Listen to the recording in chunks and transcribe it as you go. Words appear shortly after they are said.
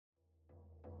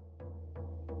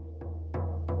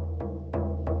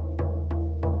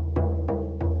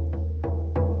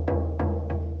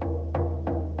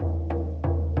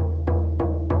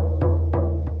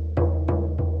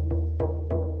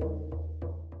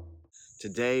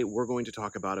Today, we're going to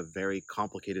talk about a very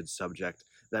complicated subject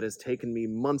that has taken me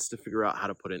months to figure out how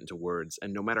to put it into words.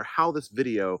 And no matter how this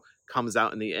video comes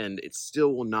out in the end, it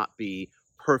still will not be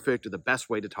perfect or the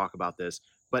best way to talk about this,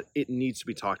 but it needs to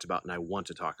be talked about, and I want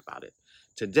to talk about it.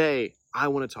 Today, I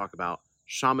want to talk about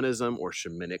shamanism or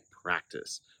shamanic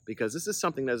practice, because this is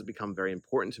something that has become very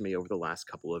important to me over the last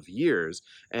couple of years,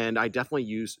 and I definitely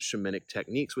use shamanic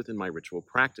techniques within my ritual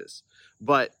practice.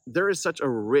 But there is such a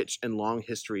rich and long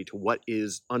history to what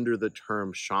is under the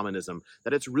term shamanism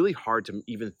that it's really hard to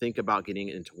even think about getting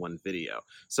it into one video.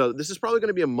 So this is probably going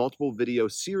to be a multiple video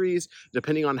series,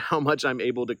 depending on how much I'm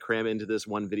able to cram into this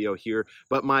one video here.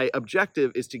 But my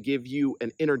objective is to give you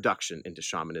an introduction into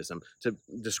shamanism, to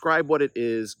describe what it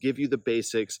is, give you the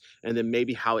basics, and then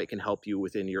maybe how it can help you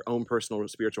within your own personal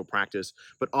spiritual practice,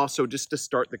 but also just to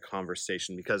start the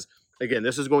conversation, because again,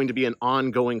 this is going to be an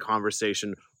ongoing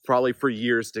conversation probably for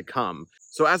years to come.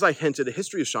 So as I hinted, the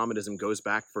history of shamanism goes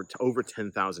back for over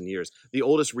 10,000 years. The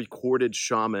oldest recorded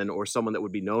shaman, or someone that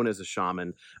would be known as a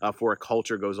shaman for a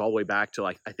culture, goes all the way back to,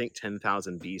 like, I think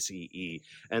 10,000 BCE.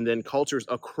 And then cultures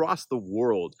across the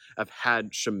world have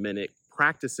had shamanic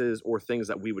practices, or things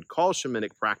that we would call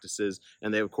shamanic practices,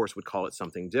 and they of course would call it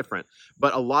something different.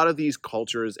 But a lot of these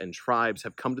cultures and tribes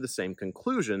have come to the same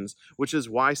conclusions, which is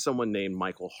why someone named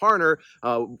Michael Harner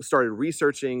started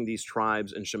researching these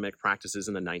tribes and shamanic practices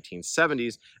in the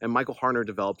 1970s, and Michael Harner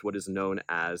developed what is known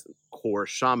as core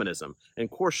shamanism.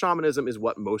 And core shamanism is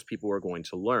what most people are going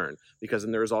to learn, because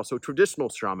then there is also traditional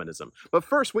shamanism. But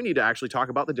first, we need to actually talk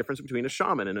about the difference between a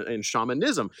shaman and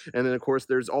shamanism. And then, of course,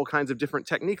 there's all kinds of different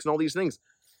techniques and all these things.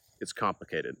 It's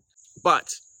complicated.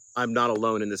 But I'm not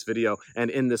alone in this video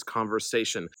and in this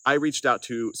conversation. I reached out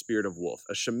to Spirit of Wolf,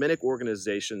 a shamanic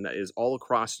organization that is all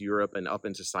across Europe and up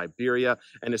into Siberia,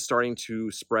 and is starting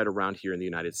to spread around here in the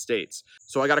United States.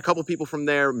 So I got a couple people from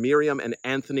there, Mirjam and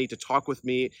Anthony, to talk with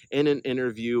me in an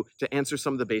interview to answer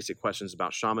some of the basic questions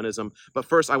about shamanism. But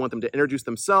first, I want them to introduce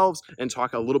themselves and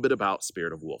talk a little bit about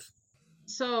Spirit of Wolf.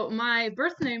 So my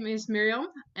birth name is Mirjam,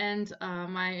 and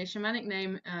my shamanic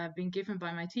name being given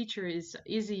by my teacher is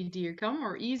Easy Deercom,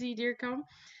 or Easy Deercom.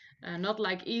 Not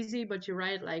like easy, but you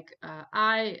write like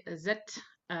I, Z,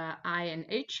 I, and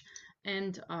H.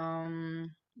 And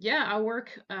yeah, I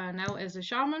work now as a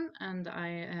shaman, and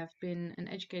I have been an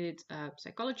educated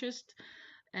psychologist,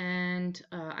 and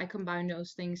I combine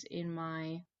those things in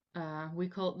my we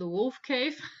call it the wolf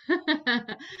cave,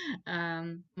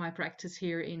 my practice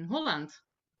here in Holland.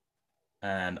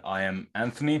 And I am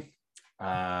Anthony.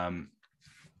 I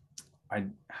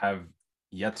have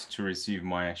yet to receive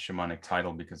my shamanic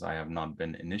title because I have not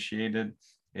been initiated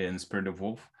in Spirit of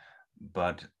Wolf,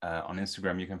 but on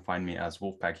Instagram you can find me as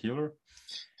Wolfpack Healer.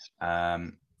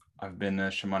 I've been a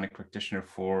shamanic practitioner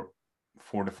for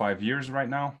 4 to 5 years right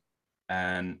now,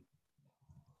 and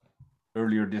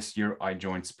earlier this year I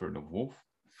joined Spirit of Wolf.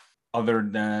 Other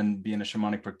than being a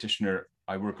shamanic practitioner,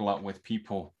 I work a lot with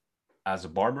people as a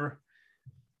barber,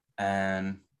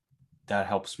 and that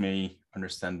helps me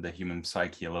understand the human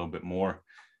psyche a little bit more,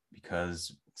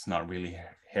 because it's not really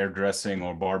hairdressing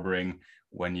or barbering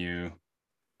when you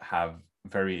have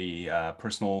very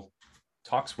personal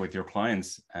talks with your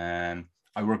clients. And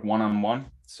I work one-on-one,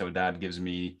 so that gives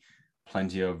me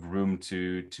plenty of room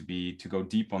to go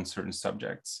deep on certain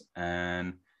subjects.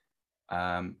 And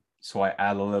so I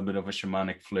add a little bit of a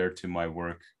shamanic flair to my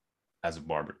work as a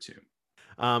barber too.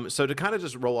 So to kind of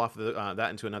just roll off that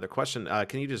into another question,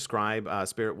 can you describe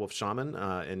Spirit Wolf Shaman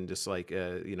and just like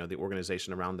the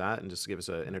organization around that, and just give us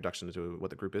an introduction to what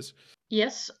the group is?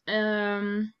 Yes,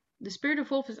 the Spirit of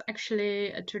Wolf is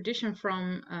actually a tradition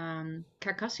from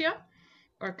Khakassia,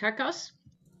 or Khakas.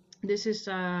 This is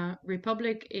a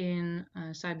republic in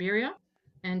Siberia,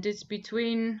 and it's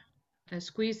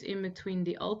squeezed in between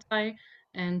the Altai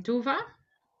and Tuva.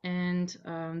 And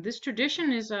this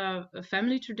tradition is a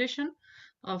family tradition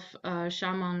of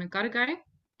shaman Gargai,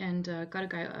 and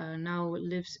Gargai now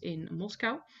lives in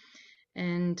Moscow.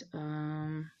 And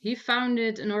he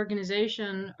founded an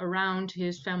organization around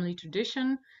his family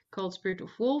tradition called Spirit of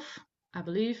Wolf, I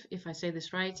believe, if I say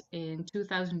this right, in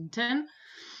 2010.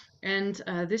 And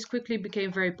this quickly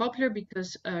became very popular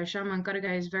because Shaman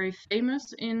Gargai is very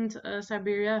famous in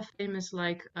Siberia, famous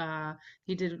like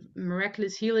he did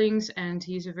miraculous healings, and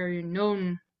he's a very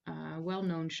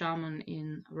well-known shaman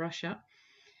in Russia.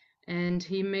 And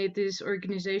he made this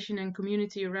organization and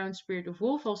community around Spirit of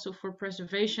Wolf also for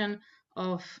preservation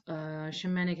of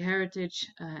shamanic heritage,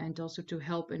 and also to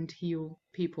help and heal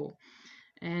people.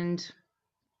 And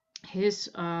his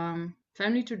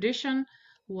family tradition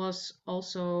was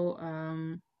also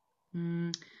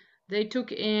they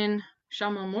took in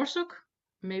Shaman Morsuk,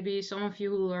 maybe some of you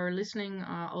who are listening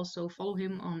also follow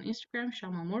him on Instagram,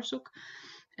 Shaman Morsuk,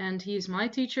 and he is my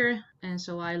teacher, and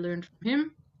so I learned from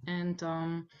him. And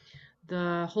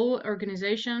the whole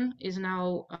organization is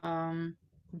now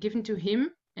given to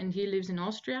him, and he lives in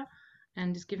Austria,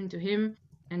 and is given to him,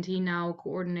 and he now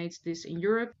coordinates this in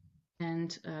Europe.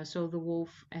 And so the wolf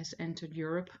has entered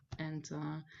Europe, and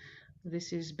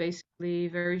this is basically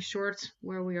very short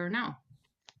where we are now.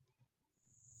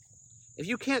 If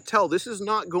you can't tell, this is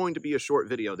not going to be a short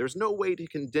video. There's no way to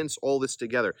condense all this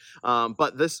together.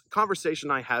 But this conversation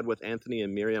I had with Anthony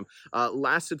and Mirjam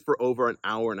lasted for over an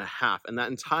hour and a half. And that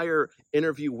entire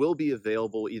interview will be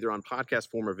available either on podcast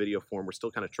form or video form. We're still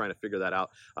kind of trying to figure that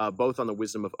out, both on the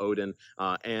Wisdom of Odin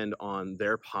and on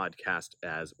their podcast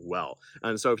as well.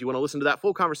 And so if you want to listen to that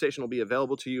full conversation, it'll be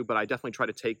available to you. But I definitely try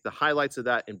to take the highlights of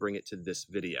that and bring it to this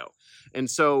video. And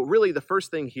so really the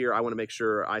first thing here I want to make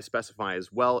sure I specify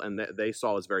as well, and that they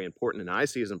saw as very important and I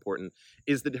see as important,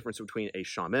 is the difference between a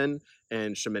shaman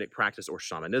and shamanic practice or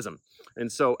shamanism. And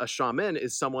so a shaman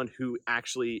is someone who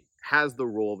actually has the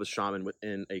role of a shaman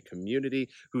within a community,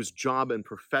 whose job and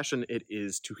profession it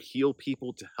is to heal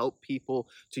people, to help people,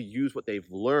 to use what they've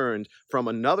learned from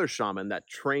another shaman that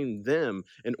trained them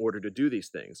in order to do these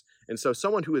things. And so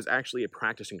someone who is actually a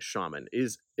practicing shaman,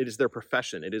 it is their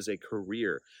profession, it is a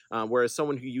career. Whereas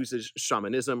someone who uses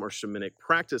shamanism or shamanic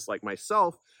practice like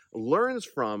myself learns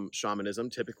from shamanism,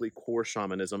 typically core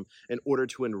shamanism, in order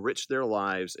to enrich their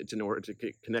lives, in order to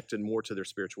get connected more to their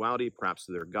spirituality, perhaps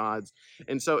to their gods.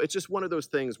 And so it's just one of those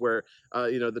things where,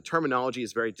 the terminology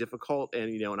is very difficult,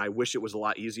 and, and I wish it was a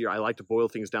lot easier. I like to boil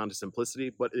things down to simplicity,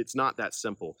 but it's not that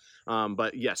simple.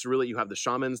 But yes, really, you have the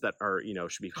shamans that are,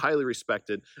 should be highly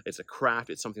respected. It's a craft.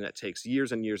 It's something that takes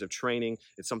years and years of training.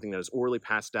 It's something that is orally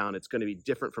passed down. It's going to be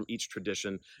different from each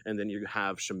tradition. And then you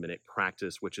have shamanic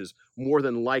practice, which is more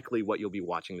than likely what you'll be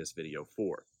watching this video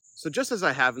for. So just as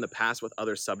I have in the past with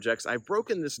other subjects, I've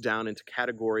broken this down into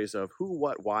categories of who,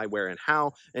 what, why, where, and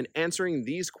how, and answering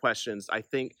these questions, I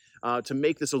think, to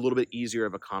make this a little bit easier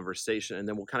of a conversation. And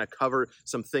then we'll kind of cover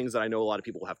some things that I know a lot of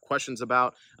people have questions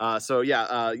about. There's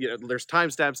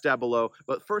timestamps down below,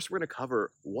 but first we're going to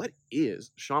cover what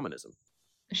is shamanism.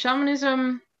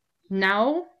 Shamanism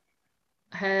now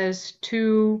has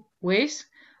two ways.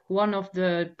 One of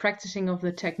the practicing of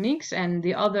the techniques, and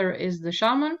the other is the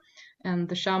shaman. And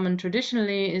the shaman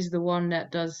traditionally is the one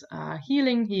that does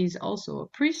healing. He's also a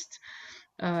priest.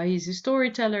 He's a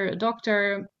storyteller, a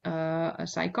doctor, a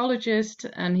psychologist,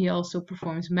 and he also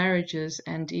performs marriages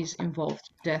and is involved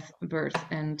in death, birth,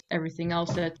 and everything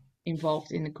else that's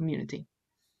involved in the community.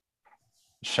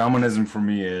 Shamanism for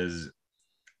me is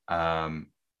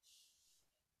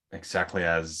exactly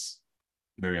as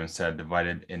Mirjam said,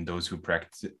 divided in those who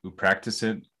practice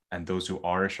it and those who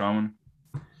are a shaman,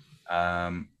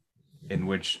 in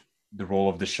which the role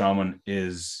of the shaman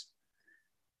is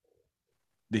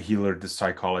the healer, the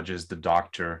psychologist, the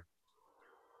doctor,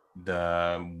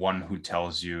 the one who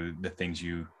tells you the things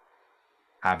you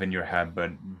have in your head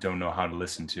but don't know how to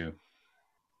listen to.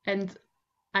 And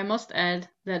I must add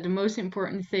that the most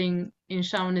important thing in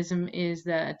shamanism is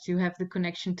that you have the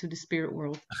connection to the spirit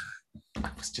world. I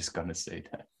was just gonna say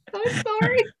that. I'm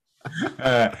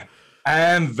sorry.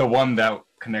 And the one that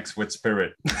connects with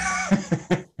spirit.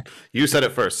 You said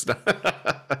it first.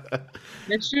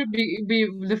 That should be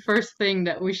the first thing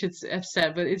that we should have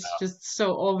said, but it's just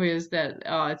so obvious that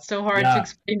it's so hard to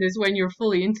explain this when you're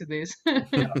fully into this.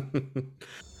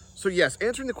 So yes,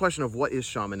 answering the question of what is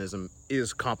shamanism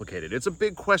is complicated. It's a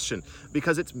big question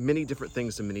because it's many different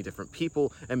things to many different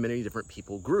people and many different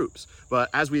people groups. But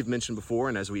as we've mentioned before,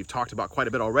 and as we've talked about quite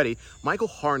a bit already, Michael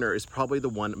Harner is probably the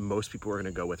one most people are going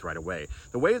to go with right away.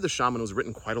 The Way of the Shaman was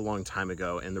written quite a long time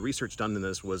ago, and the research done in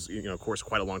this was, of course,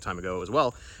 quite a long time ago as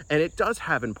well. And it does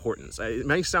have importance. It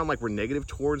may sound like we're negative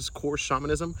towards core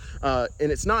shamanism, and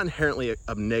it's not inherently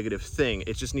a negative thing.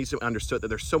 It just needs to be understood that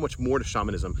there's so much more to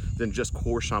shamanism than just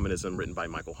core shamanism written by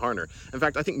Michael Harner. In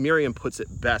fact, I think Mirjam puts it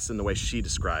best in the way she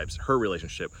describes her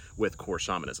relationship with core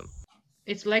shamanism.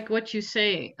 It's like what you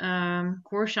say,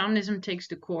 core shamanism takes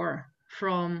the core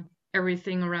from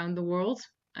everything around the world.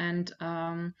 And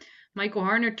Michael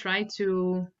Harner tried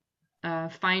to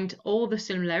find all the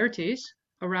similarities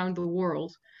around the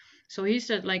world. So he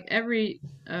said, like, every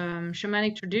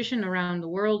shamanic tradition around the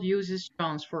world uses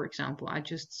trance, for example. I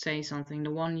just say something.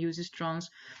 The one uses trance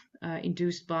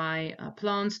induced by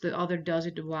plants, the other does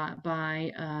it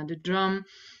by the drum,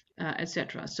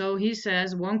 etc. So he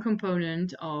says one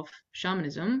component of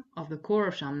shamanism, of the core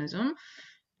of shamanism,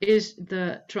 is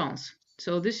the trance.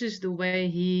 So this is the way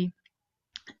he,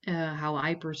 how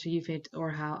I perceive it, or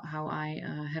how I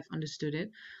have understood it.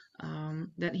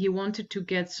 that he wanted to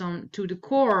get some to the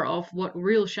core of what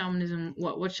real shamanism,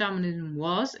 what shamanism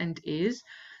was and is,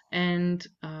 and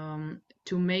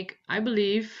to make, I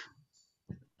believe,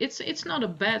 it's not a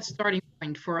bad starting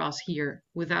point for us here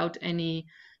without any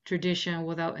tradition,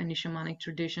 without any shamanic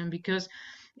tradition, because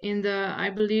I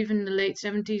believe in the late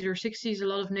 70s or 60s, a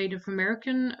lot of Native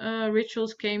American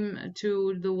rituals came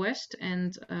to the West,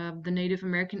 and the Native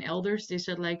American elders, they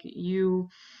said, like, you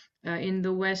in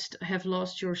the West have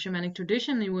lost your shamanic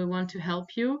tradition, and we want to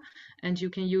help you, and you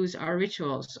can use our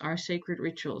rituals, our sacred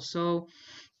rituals. So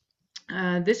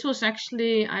this was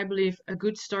actually, I believe, a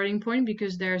good starting point,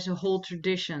 because there's a whole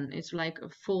tradition. It's like a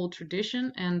full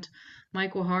tradition, and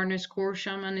Michael Harner's core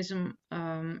shamanism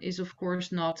is, of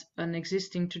course, not an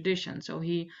existing tradition. So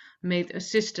he made a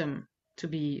system, to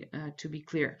be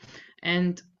clear,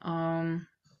 and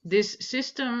this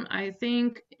system, I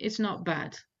think, it's not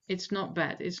bad. It's not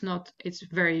bad. It's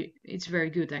very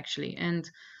good, actually, and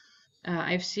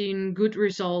I've seen good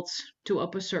results to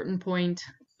up a certain point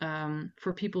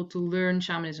for people to learn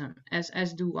shamanism,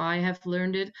 as do I have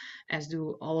learned it, as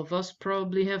do all of us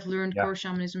probably have learned core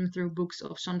shamanism through books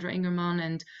of Sandra Ingerman,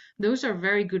 and those are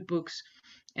very good books,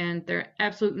 and they're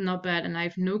absolutely not bad, and I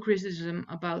have no criticism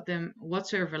about them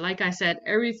whatsoever. Like I said,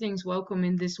 everything's welcome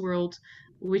in this world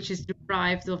which is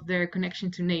deprived of their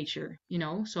connection to nature,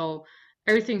 so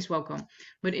everything's welcome.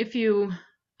 But if you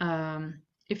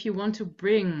want to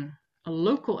bring a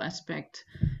local aspect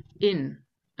in,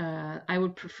 I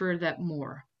would prefer that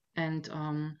more. And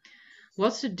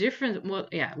what's the difference?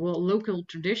 Well, local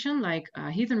tradition, like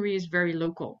heathenry, is very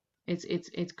local.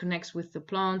 It connects with the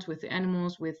plants, with the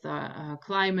animals, with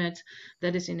climate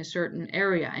that is in a certain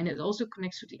area, and it also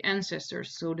connects with the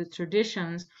ancestors. So the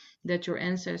traditions that your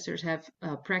ancestors have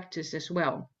practiced as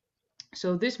well.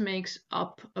 So this makes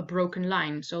up a broken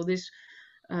line. So this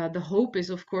the hope is,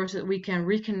 of course, that we can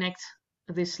reconnect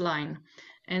this line.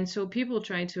 And so people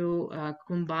try to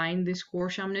combine this core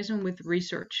shamanism with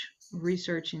research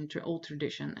into old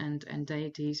tradition and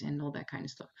deities and all that kind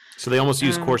of stuff. So they almost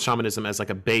use core shamanism as like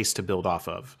a base to build off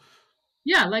of.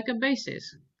 Yeah, like a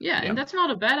basis. Yeah, and that's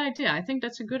not a bad idea. I think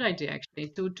that's a good idea,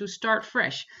 actually, to start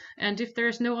fresh. And if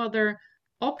there's no other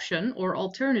option or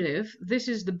alternative, this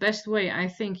is the best way I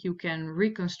think you can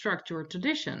reconstruct your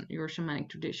tradition, your shamanic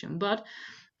tradition. But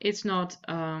it's not,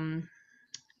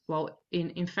 well,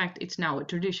 in fact, it's now a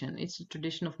tradition. It's a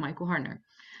tradition of Michael Harner.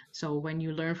 So when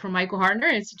you learn from Michael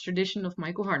Harner, it's a tradition of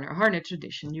Michael Harner, Harner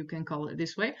tradition, you can call it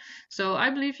this way. So I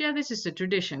believe, this is a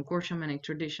tradition, core shamanic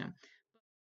tradition.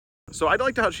 So I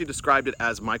liked how she described it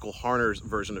as Michael Harner's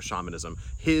version of shamanism,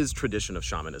 his tradition of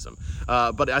shamanism.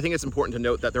 But I think it's important to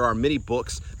note that there are many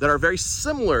books that are very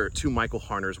similar to Michael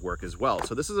Harner's work as well.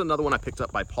 So this is another one I picked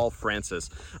up by Paul Francis,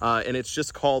 and it's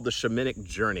just called The Shamanic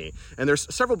Journey. And there's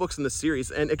several books in this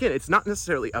series, and again, it's not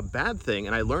necessarily a bad thing,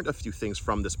 and I learned a few things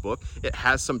from this book. It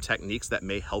has some techniques that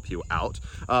may help you out,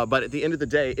 but at the end of the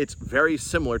day, it's very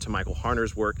similar to Michael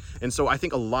Harner's work, and so I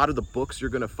think a lot of the books you're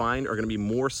going to find are going to be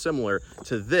more similar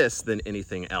to this than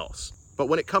anything else. But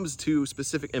when it comes to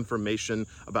specific information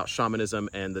about shamanism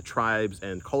and the tribes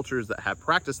and cultures that have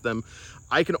practiced them,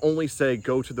 I can only say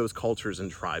go to those cultures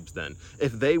and tribes then.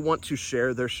 If they want to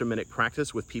share their shamanic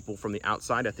practice with people from the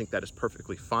outside, I think that is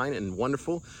perfectly fine and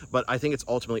wonderful, but I think it's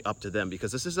ultimately up to them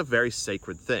because this is a very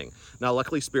sacred thing. Now,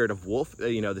 luckily, Spirit of Wolf,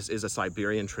 this is a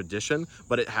Siberian tradition,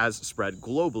 but it has spread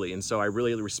globally, and so I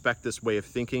really respect this way of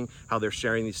thinking, how they're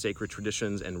sharing these sacred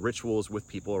traditions and rituals with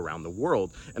people around the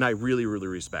world, and I really, really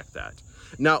respect that.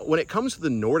 Now, when it comes to the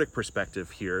Nordic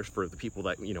perspective here, for the people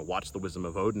that, watch the Wisdom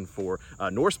of Odin for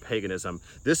Norse paganism,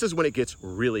 this is when it gets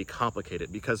really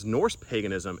complicated because Norse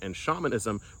paganism and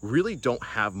shamanism really don't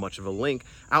have much of a link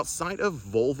outside of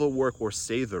vulva work or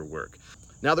Sather work.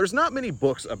 Now, there's not many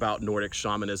books about Nordic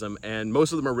shamanism, and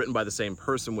most of them are written by the same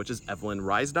person, which is Evelyn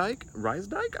Rysdijk,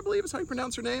 I believe is how you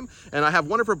pronounce her name. And I have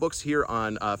one of her books here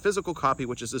on physical copy,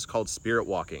 which is just called Spirit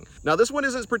Walking. Now, this one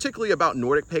isn't particularly about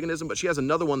Nordic paganism, but she has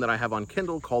another one that I have on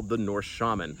Kindle called The Norse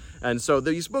Shaman. And so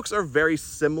these books are very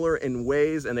similar in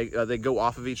ways, and they go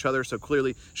off of each other. So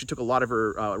clearly, she took a lot of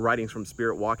her writings from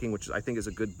Spirit Walking, which I think is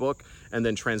a good book, and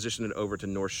then transitioned it over to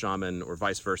Norse Shaman or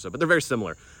vice versa. But they're very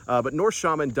similar. But Norse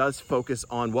Shaman does focus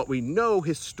on what we know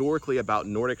historically about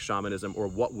Nordic shamanism, or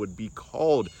what would be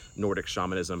called Nordic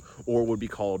shamanism, or would be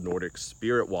called Nordic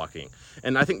spirit walking.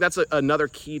 And I think that's another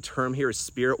key term here. Is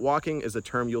spirit walking is a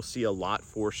term you'll see a lot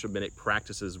for shamanic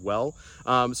practice as well.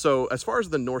 So as far as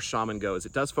the Norse shaman goes,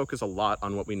 it does focus a lot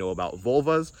on what we know about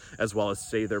vulvas, as well as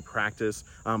Sather practice.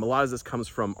 A lot of this comes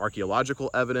from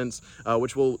archaeological evidence,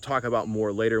 which we'll talk about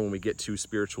more later when we get to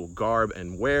spiritual garb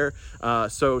and wear.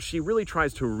 So she really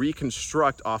tries to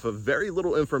reconstruct off of very little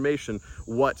little information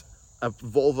what a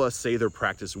vulva Sather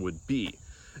practice would be.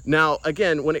 Now,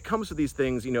 again, when it comes to these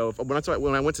things, you know,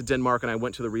 when I went to Denmark and I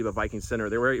went to the Riva Viking Center,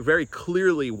 there very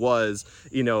clearly was,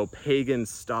 you know, pagan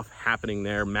stuff happening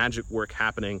there, magic work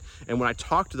happening. And when I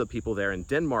talked to the people there in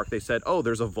Denmark, they said, oh,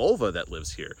 there's a vulva that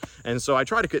lives here. And so I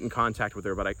tried to get in contact with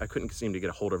her, but I couldn't seem to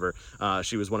get a hold of her.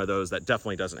 She was one of those that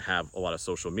definitely doesn't have a lot of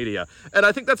social media. And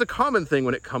I think that's a common thing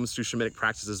when it comes to shamanic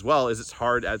practice as well, is it's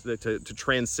hard to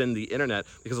transcend the internet,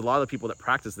 because a lot of the people that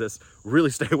practice this really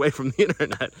stay away from the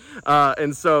internet.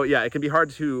 And so, yeah, it can be hard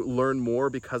to learn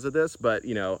more because of this, but,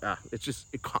 you know,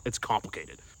 it's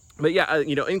complicated. But yeah,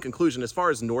 you know, in conclusion, as far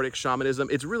as Nordic shamanism,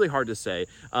 it's really hard to say.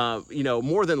 You know,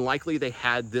 more than likely they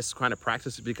had this kind of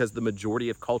practice because the majority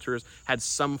of cultures had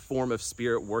some form of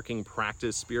spirit working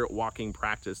practice, spirit walking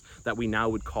practice that we now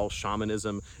would call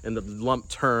shamanism in the lump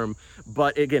term.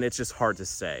 But again, it's just hard to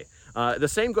say. The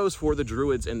same goes for the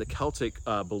Druids and the Celtic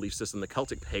belief system, the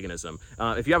Celtic paganism.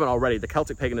 If you haven't already, the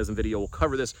Celtic paganism video will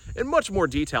cover this in much more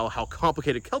detail, how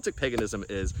complicated Celtic paganism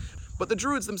is. But the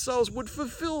Druids themselves would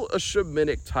fulfill a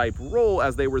shamanic type role,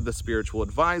 as they were the spiritual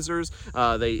advisors.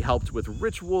 They helped with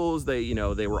rituals. They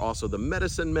were also the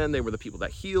medicine men. They were the people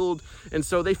that healed. And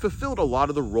so they fulfilled a lot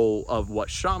of the role of what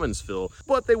shamans fill,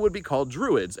 but they would be called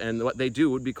Druids, and what they do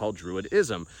would be called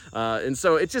Druidism. And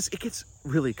so it gets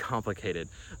really complicated.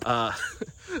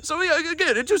 So yeah,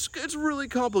 again, it's really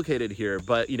complicated here,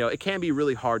 but you know, it can be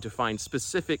really hard to find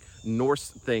specific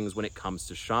Norse things when it comes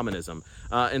to shamanism.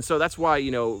 And so that's why, you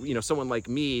know, someone like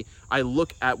me, I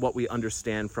look at what we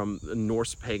understand from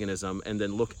Norse paganism and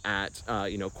then look at,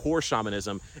 you know, core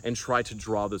shamanism and try to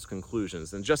draw those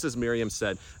conclusions. And just as Mirjam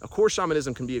said, a core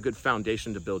shamanism can be a good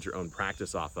foundation to build your own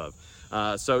practice off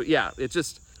of. So yeah,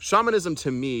 shamanism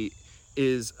to me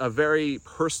is a very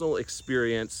personal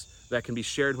experience that can be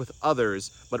shared with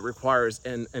others, but it requires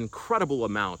an incredible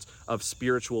amount of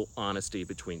spiritual honesty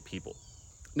between people.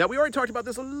 Now, we already talked about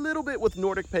this a little bit with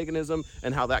Nordic paganism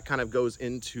and how that kind of goes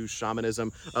into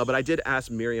shamanism, but I did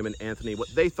ask Mirjam and Anthony what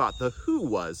they thought the who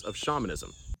was of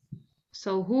shamanism.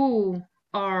 So who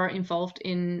are involved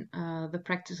in the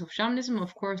practice of shamanism?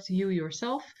 Of course, you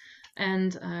yourself.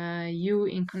 And you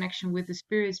in connection with the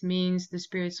spirits means the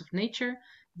spirits of nature,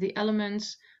 the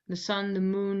elements, the sun, the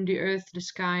moon, the earth, the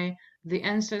sky, the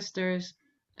ancestors,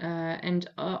 and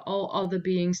all other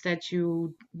beings that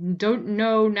you don't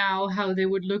know now how they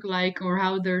would look like or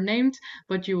how they're named,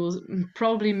 but you will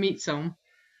probably meet some.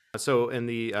 So in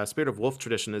the Spirit of Wolf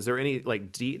tradition, is there any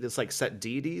like that's like set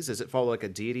deities? Does it follow like a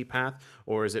deity path,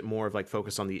 or is it more of like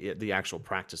focus on the actual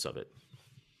practice of it?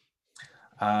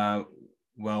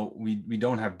 Well, we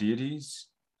don't have deities.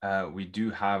 We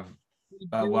do have.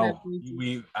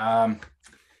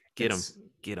 Get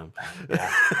them.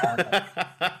 Yeah.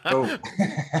 So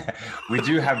we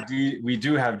do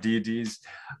have deities,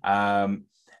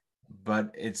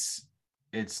 but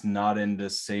it's not in the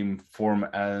same form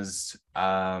as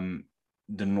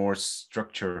the Norse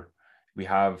structure. We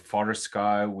have Father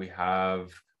Sky, we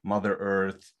have Mother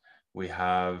Earth, we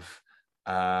have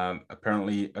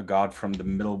apparently a god from the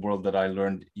middle world that I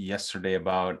learned yesterday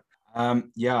about.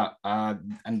 And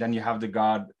then you have the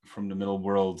god from the middle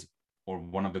world, or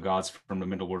one of the gods from the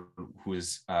middle world, who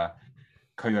is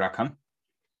Kayurakan.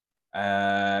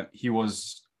 He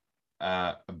was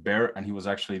a bear, and he was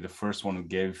actually the first one who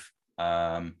gave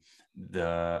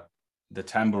the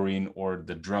tambourine or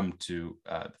the drum to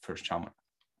the first shaman.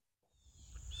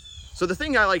 So the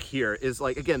thing I like here is,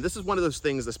 like, again, this is one of those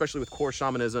things, especially with core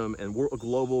shamanism and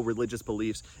global religious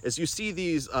beliefs, is you see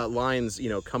these lines, you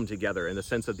know, come together in the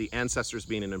sense of the ancestors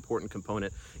being an important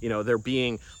component. You know, there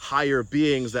being higher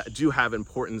beings that do have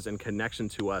importance and connection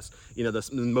to us. You know, the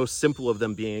most simple of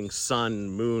them being sun,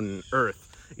 moon, earth.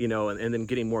 You know, and then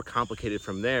getting more complicated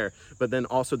from there. But then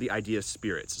also the idea of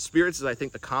spirits. Spirits is, I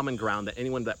think, the common ground that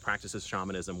anyone that practices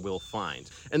shamanism will find.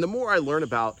 And the more I learn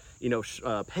about, you know,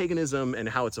 paganism and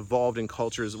how it's evolved in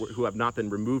cultures who have not been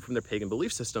removed from their pagan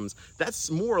belief systems,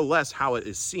 that's more or less how it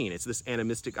is seen. It's this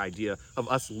animistic idea of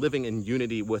us living in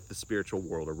unity with the spiritual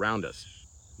world around us.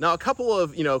 Now, a couple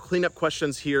of, you know, cleanup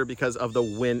questions here because of the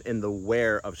when and the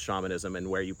where of shamanism and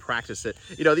where you practice it.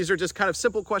 You know, these are just kind of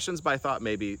simple questions, but I thought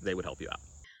maybe they would help you out.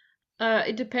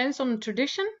 It depends on the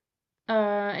tradition,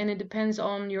 and it depends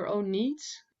on your own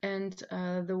needs and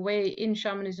the way in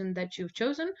shamanism that you've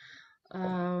chosen.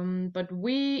 But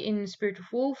we in Spirit of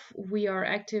Wolf, we are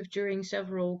active during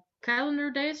several calendar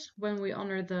days when we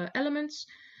honor the elements,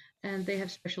 and they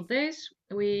have special days.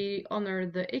 We honor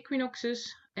the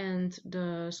equinoxes and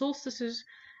the solstices,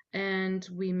 and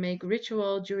we make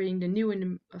ritual during the new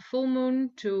and the full moon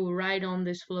to ride on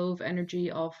this flow of energy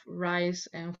of rise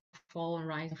and fall and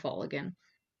rise and fall again.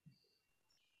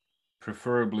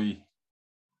 preferably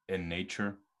in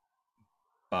nature,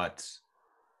 but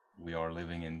we are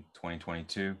living in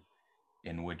 2022,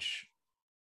 in which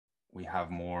we have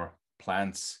more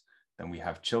plants than we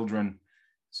have children,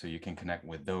 so you can connect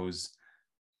with those.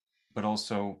 But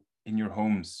also in your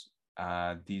homes,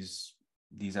 these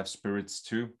have spirits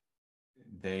too.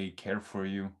 They care for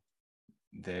you.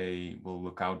 They will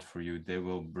look out for you. They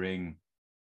will bring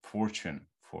fortune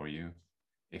for you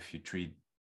if you treat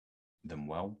them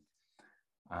well.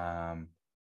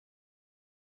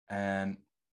 And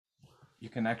you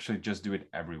can actually just do it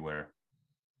everywhere.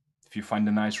 If you find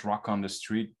a nice rock on the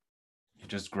street, you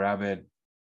just grab it,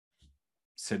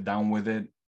 sit down with it,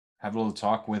 have a little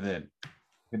talk with it.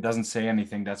 If it doesn't say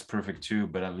anything, that's perfect too,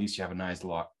 but at least you have a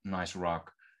nice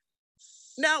rock.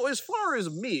 Now, as far as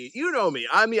me, you know me,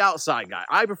 I'm the outside guy.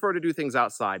 I prefer to do things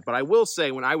outside, but I will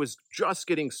say when I was just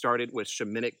getting started with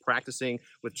shamanic practicing,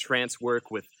 with trance work,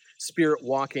 with spirit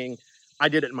walking, I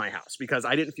did it in my house because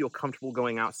I didn't feel comfortable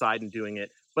going outside and doing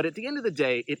it. But at the end of the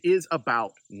day, it is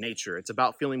about nature. It's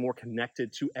about feeling more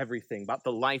connected to everything, about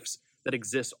the lives that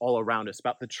exist all around us,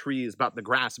 about the trees, about the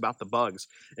grass, about the bugs.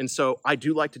 And so I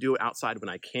do like to do it outside when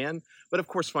I can, but of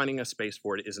course finding a space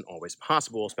for it isn't always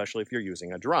possible, especially if you're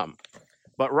using a drum.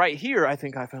 But right here, I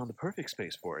think I found the perfect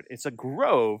space for it. It's a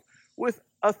grove with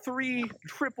a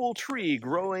triple tree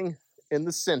growing in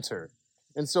the center.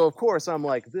 And so, of course, I'm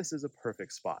like, this is a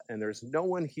perfect spot. And there's no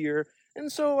one here.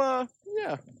 And so,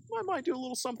 yeah, I might do a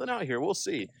little something out here. We'll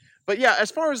see. But yeah,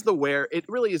 as far as the wear, it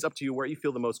really is up to you where you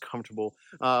feel the most comfortable.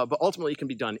 But ultimately, it can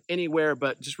be done anywhere.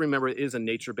 But just remember, it is a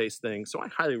nature-based thing. So I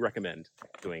highly recommend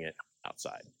doing it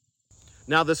outside.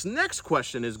 Now, this next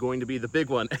question is going to be the big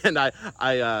one, and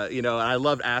I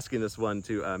loved asking this one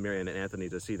to Mirjam and Anthony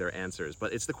to see their answers.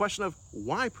 But it's the question of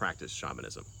why practice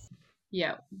shamanism.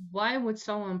 Yeah, why would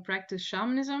someone practice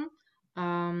shamanism?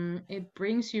 It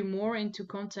brings you more into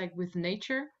contact with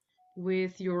nature,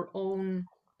 with your own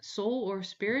soul or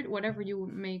spirit, whatever you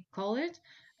may call it.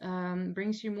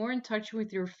 Brings you more in touch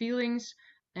with your feelings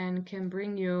and can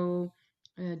bring you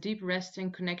deep rest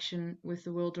and connection with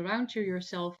the world around you,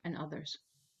 yourself, and others.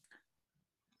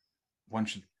 One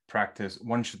should practice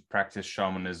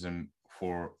shamanism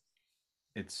for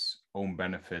its own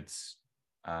benefits,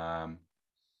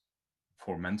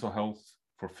 for mental health,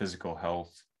 for physical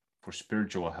health, for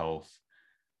spiritual health,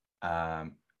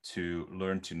 to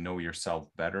learn to know yourself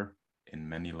better in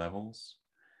many levels.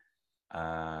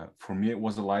 For me, it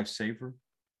was a lifesaver,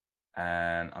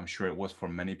 and I'm sure it was for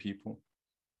many people,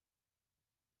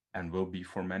 and will be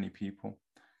for many people.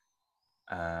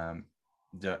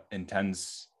 The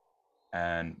intense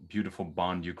and beautiful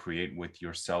bond you create with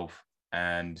yourself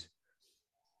and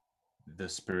the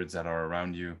spirits that are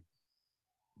around you,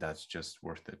 that's just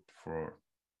worth it for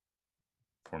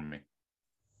me.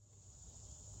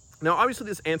 Now, obviously,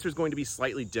 this answer is going to be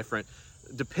slightly different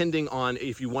depending on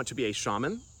if you want to be a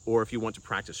shaman or if you want to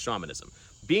practice shamanism.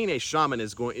 Being a shaman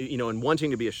is going, and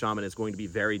wanting to be a shaman is going to be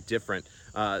very different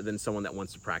than someone that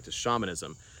wants to practice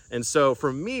shamanism. And so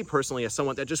for me personally, as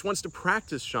someone that just wants to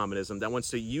practice shamanism, that wants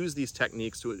to use these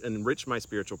techniques to enrich my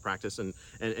spiritual practice and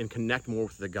connect more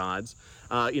with the gods,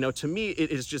 to me,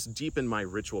 it is just deepen my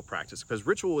ritual practice, because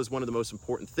ritual is one of the most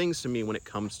important things to me when it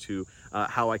comes to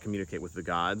how I communicate with the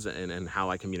gods and how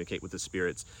I communicate with the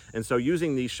spirits. And so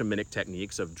using these shamanic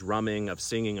techniques of drumming, of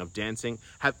singing, of dancing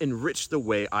have enriched the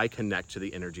way I connect to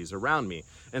the energies around me.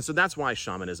 And so that's why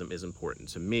shamanism is important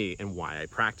to me and why I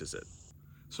practice it.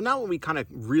 So now when we kind of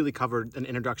really covered an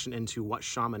introduction into what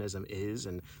shamanism is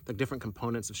and the different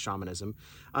components of shamanism,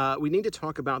 we need to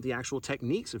talk about the actual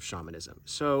techniques of shamanism.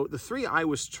 So the three I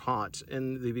was taught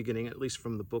in the beginning, at least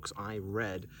from the books I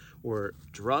read, were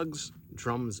drugs,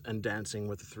 drums, and dancing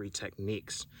were the three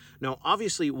techniques. Now,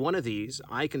 obviously, one of these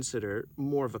I consider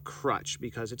more of a crutch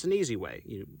because it's an easy way.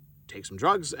 You take some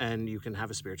drugs and you can have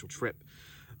a spiritual trip.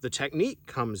 The technique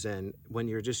comes in when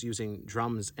you're just using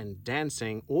drums and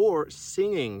dancing or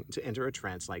singing to enter a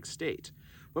trance-like state.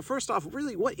 But first off,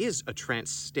 really, what is a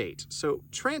trance state? So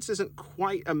trance isn't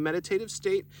quite a meditative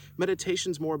state.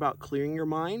 Meditation's more about clearing your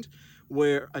mind,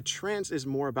 where a trance is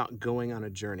more about going on a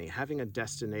journey, having a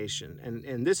destination.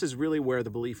 And this is really where the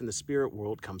belief in the spirit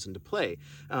world comes into play,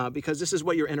 because this is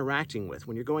what you're interacting with.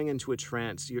 When you're going into a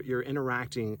trance, you're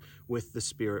interacting with the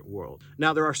spirit world.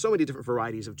 Now, there are so many different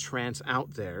varieties of trance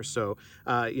out there. So,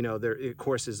 there, of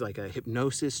course, is like a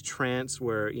hypnosis trance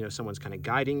where, someone's kind of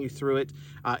guiding you through it.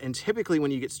 And typically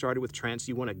when you get started with trance,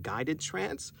 you want a guided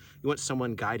trance. You want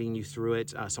someone guiding you through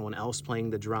it, someone else playing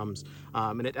the drums.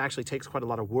 And it actually takes quite a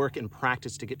lot of work and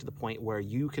practice to get to the point where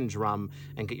you can drum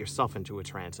and get yourself into a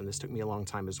trance. And this took me a long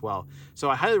time as well. So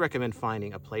I highly recommend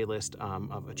finding a playlist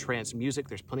of a trance music.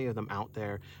 There's plenty of them out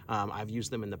there. I've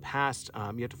used them in the past.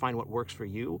 You have to find what works for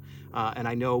you. And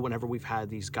I know whenever we've had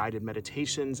these guided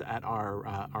meditations at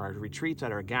our retreats,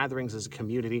 at our gatherings as a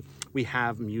community, we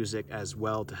have music as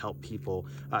well to help people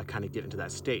kind of get into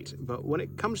that state. But when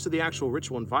it comes to the actual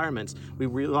ritual environments, we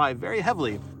rely very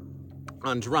heavily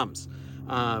on drums.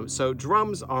 So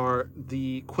drums are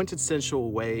the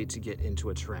quintessential way to get into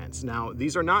a trance. Now,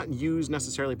 these are not used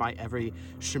necessarily by every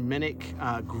shamanic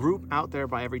group out there,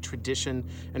 by every tradition.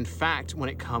 In fact, when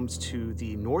it comes to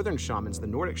the northern shamans, the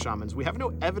Nordic shamans, we have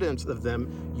no evidence of them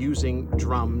using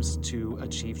drums to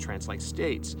achieve trance-like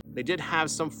states. They did have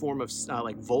some form of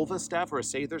like vulva staff or a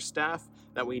Sather staff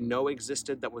that we know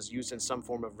existed that was used in some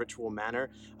form of ritual manner,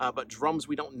 but drums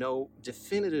we don't know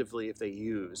definitively if they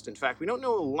used. In fact, we don't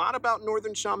know a lot about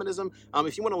Northern Shamanism.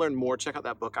 If you want to learn more, check out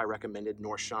that book I recommended,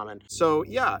 Norse Shaman. So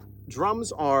yeah,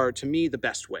 drums are, to me, the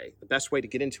best way to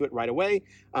get into it right away,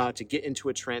 to get into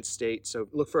a trance state. So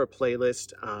look for a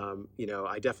playlist.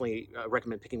 I definitely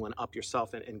recommend picking one up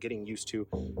yourself and getting used to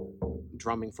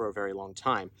drumming for a very long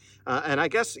time. And I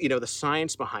guess, the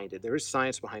science behind it, there is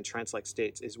science behind trance-like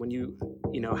states, is when you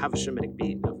have a shamanic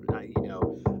beat of,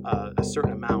 a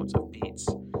certain amount of beats,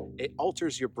 it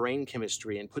alters your brain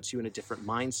chemistry and puts you in a different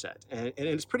mindset. And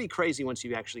it's pretty crazy once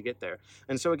you actually get there.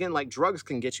 And so again, like drugs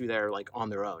can get you there like on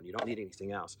their own. You don't need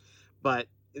anything else. But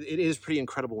it is pretty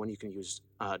incredible when you can use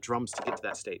drums to get to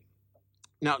that state.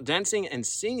 Now, dancing and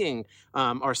singing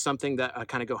are something that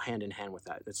kind of go hand in hand with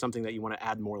that. It's something that you want to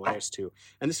add more layers to.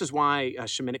 And this is why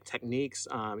shamanic techniques,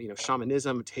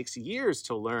 shamanism takes years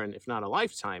to learn, if not a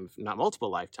lifetime, if not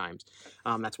multiple lifetimes.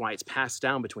 That's why it's passed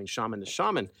down between shaman to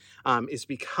shaman, is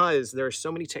because there are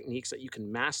so many techniques that you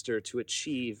can master to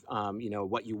achieve,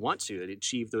 what you want to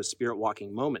achieve those spirit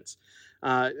walking moments.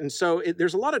 And so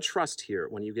there's a lot of trust here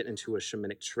when you get into a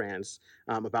shamanic trance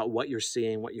about what you're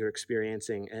seeing, what you're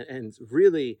experiencing, and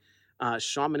really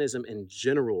shamanism in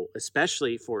general,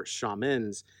 especially for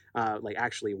shamans, like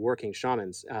actually working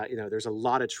shamans, there's a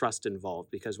lot of trust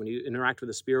involved, because when you interact with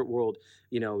the spirit world,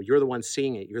 you're the one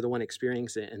seeing it, you're the one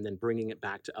experiencing it, and then bringing it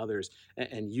back to others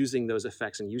and using those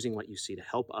effects and using what you see to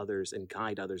help others and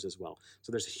guide others as well.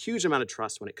 So there's a huge amount of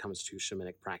trust when it comes to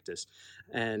shamanic practice.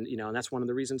 And, and that's one of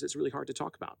the reasons it's really hard to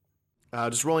talk about.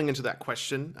 Just rolling into that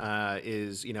question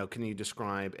is, can you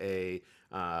describe a,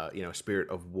 spirit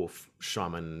of wolf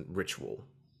shaman ritual?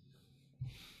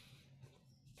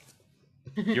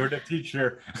 You're the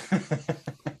teacher.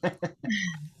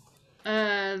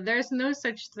 There's no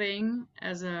such thing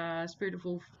as a spirit of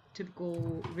wolf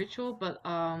typical ritual, but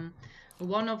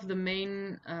one of the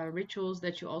main rituals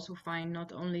that you also find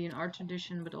not only in our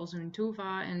tradition but also in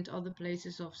Tuva and other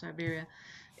places of Siberia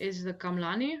is the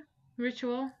Kamlani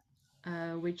ritual,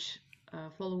 which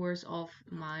followers of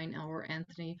mine or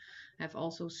Anthony have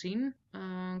also seen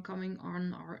coming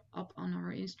up on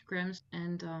our Instagrams.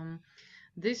 And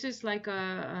this is like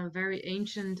a very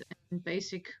ancient and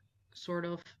basic sort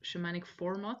of shamanic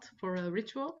format for a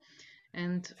ritual.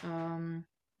 And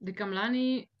the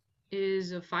Kamlani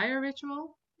is a fire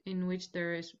ritual in which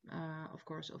there is, of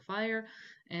course, a fire.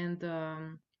 And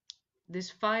this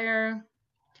fire,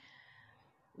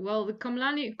 well, the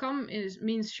Kamlani,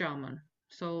 means shaman.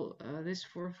 So this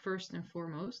for first and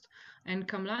foremost. And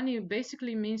Kamlani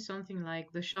basically means something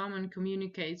like the shaman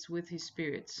communicates with his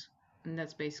spirits. And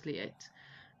that's basically it.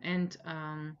 And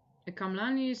the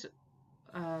Kamlani is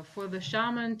for the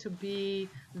shaman to be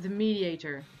the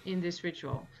mediator in this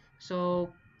ritual.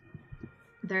 So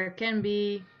there can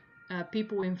be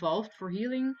people involved for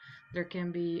healing. There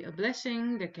can be a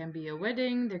blessing, there can be a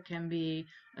wedding, there can be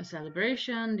a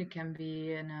celebration, there can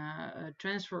be a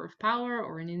transfer of power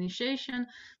or an initiation.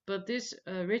 But this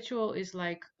ritual is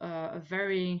like a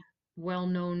very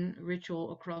well-known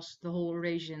ritual across the whole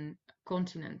Eurasian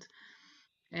continent.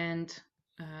 And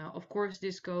of course,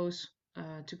 this goes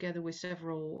together with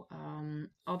several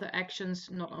other actions,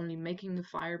 not only making the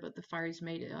fire, but the fire is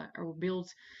made or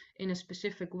built in a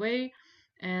specific way.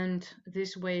 And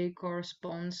this way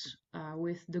corresponds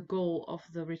with the goal of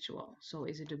the ritual. So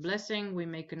is it a blessing? We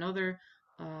make another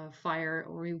fire,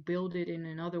 or we build it in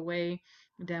another way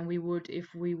than we would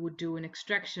if we would do an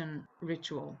extraction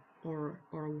ritual, or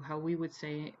how we would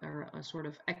say a sort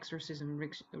of exorcism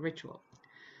ritual.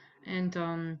 And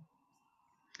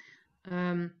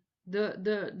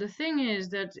the thing is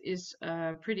that is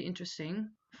pretty interesting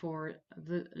for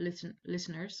the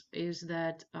listeners is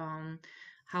that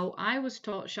how I was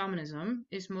taught shamanism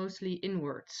is mostly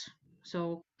inwards.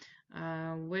 So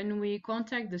When we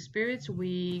contact the spirits,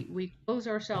 we close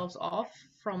ourselves off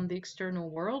from the external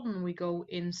world and we go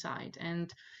inside.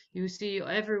 And you see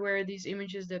everywhere these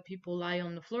images that people lie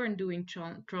on the floor and doing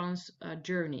trance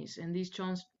journeys. And these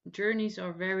trance journeys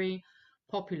are very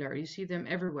popular. You see them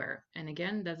everywhere. And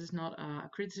again, that is not a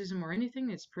criticism or anything.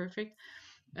 It's perfect.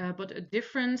 But a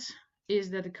difference is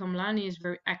that the Kamlani is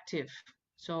very active.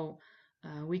 So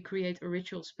we create a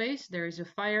ritual space. There is a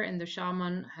fire, and the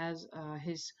shaman has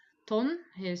his ton,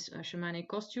 his shamanic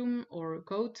costume or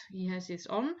coat. He has it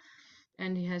on,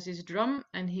 and he has his drum,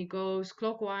 and he goes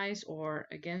clockwise or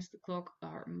against the clock,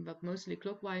 but mostly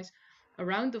clockwise,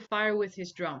 around the fire with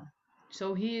his drum.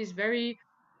 So he is very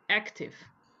active.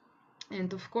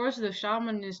 And of course, the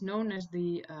shaman is known as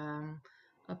the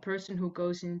a person who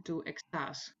goes into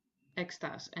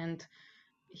ecstasy, and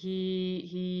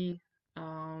he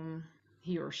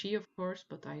he or she, of course,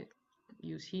 but I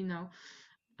use he now.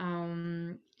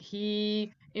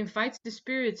 He invites the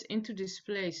spirits into this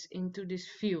place, into this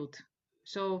field.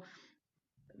 So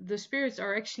the spirits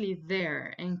are actually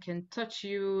there and can touch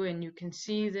you, and you can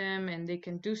see them, and they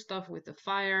can do stuff with the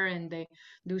fire, and they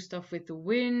do stuff with the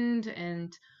wind.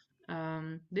 And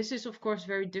this is, of course,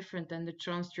 very different than the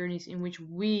trance journeys in which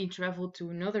we travel to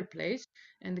another place.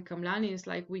 And the Kamlani is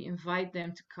like we invite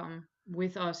them to come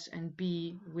with us and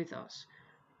be with us.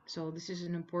 So this is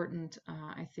an important,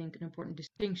 I think, an important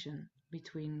distinction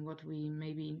between what we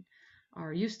maybe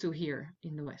are used to here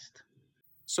in the West.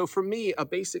 So for me, a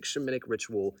basic shamanic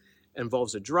ritual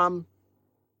involves a drum,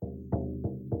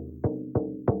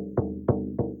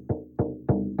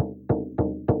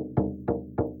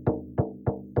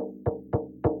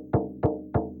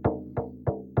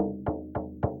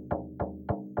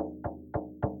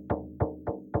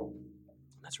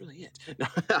 that's really it.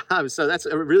 So that's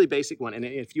a really basic one. And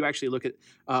if you actually look at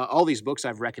all these books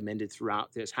I've recommended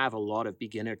throughout this, have a lot of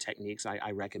beginner techniques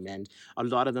I recommend. A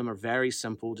lot of them are very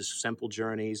simple, just simple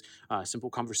journeys, simple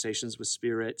conversations with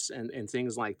spirits and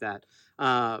things like that.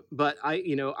 But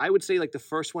I would say like the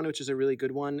first one, which is a really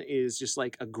good one, is just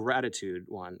like a gratitude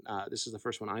one. This is the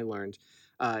first one I learned.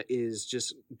 Is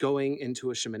just going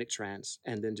into a shamanic trance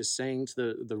and then just saying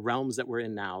to the realms that we're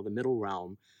in now, the middle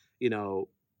realm,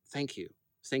 thank you.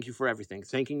 Thank you for everything.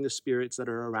 Thanking the spirits that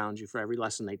are around you for every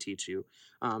lesson they teach you.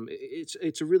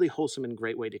 It's a really wholesome and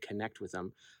great way to connect with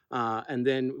them. And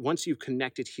then once you've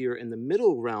connected here in the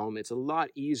middle realm, it's a lot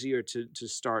easier to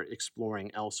start exploring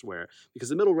elsewhere, because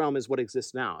the middle realm is what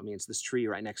exists now. I mean, it's this tree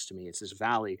right next to me. It's this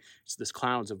valley. It's this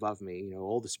clouds above me.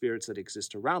 All the spirits that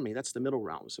exist around me. That's the middle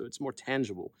realm. So it's more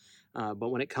tangible. But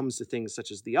when it comes to things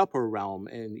such as the upper realm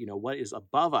and what is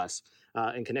above us,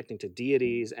 and connecting to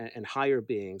deities and higher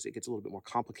beings, it gets a little bit more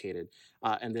complicated.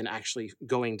 And then actually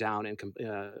going down and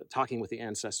talking with the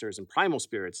ancestors and primal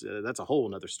spirits, that's a whole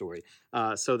another story.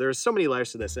 So there's so many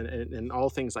layers to this, and all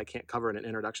things I can't cover in an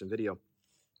introduction video.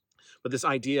 But this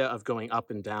idea of going up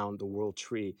and down the world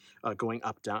tree, going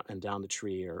up, down, and down the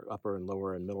tree, or upper and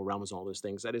lower and middle realms and all those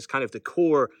things, that is kind of the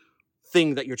core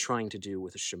thing that you're trying to do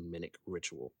with a shamanic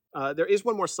ritual. There is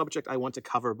one more subject I want to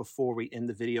cover before we end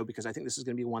the video, because I think this is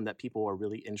going to be one that people are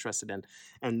really interested in,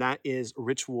 and that is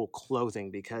ritual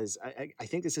clothing, because I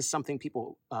think this is something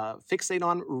people fixate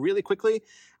on really quickly,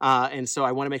 and so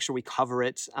I want to make sure we cover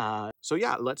it. So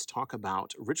yeah, let's talk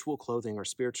about ritual clothing or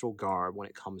spiritual garb when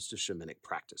it comes to shamanic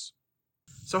practice.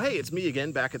 So hey, it's me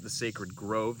again, back at the Sacred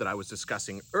Grove that I was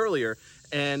discussing earlier,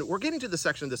 and we're getting to the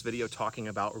section of this video talking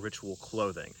about ritual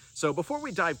clothing. So before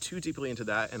we dive too deeply into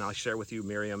that, and I'll share with you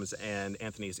Mirjam's and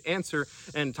Anthony's answer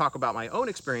and talk about my own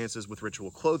experiences with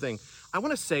ritual clothing, I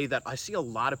want to say that I see a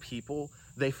lot of people,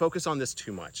 they focus on this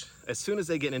too much. As soon as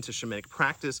they get into shamanic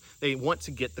practice, they want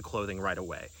to get the clothing right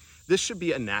away. This should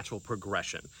be a natural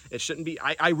progression. It shouldn't be,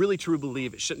 I really truly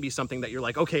believe it shouldn't be something that you're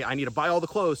like, okay, I need to buy all the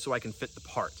clothes so I can fit the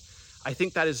part. I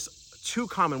think that is too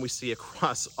common we see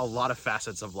across a lot of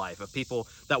facets of life, of people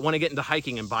that want to get into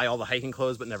hiking and buy all the hiking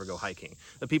clothes but never go hiking.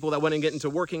 The people that want to get into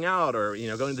working out or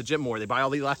going to the gym more, they buy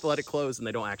all the athletic clothes and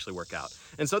they don't actually work out.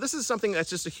 And so this is something that's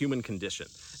just a human condition.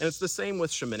 And it's the same with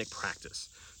shamanic practice.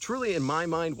 Truly, in my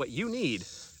mind, what you need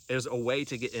is a way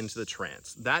to get into the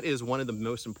trance. That is one of the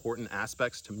most important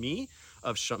aspects to me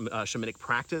of shamanic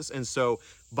practice. And so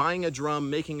buying a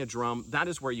drum, making a drum, that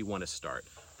is where you want to start.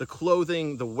 The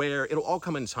clothing, the wear, it'll all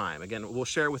come in time. Again, we'll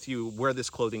share with you where this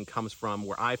clothing comes from,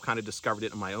 where I've kind of discovered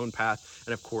it in my own path,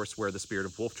 and of course, where the Spirit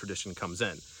of Wolf tradition comes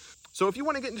in. So if you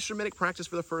want to get into shamanic practice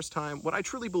for the first time, what I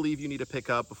truly believe you need to pick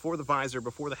up before the visor,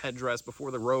 before the headdress,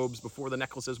 before the robes, before the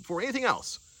necklaces, before anything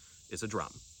else, is a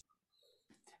drum.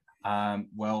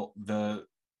 Well, the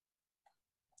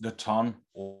ton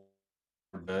or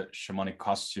the shamanic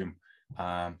costume,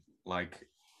 like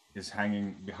is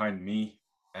hanging behind me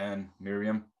and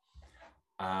Mirjam.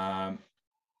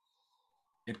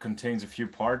 It contains a few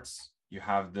parts. You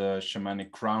have the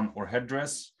shamanic crown or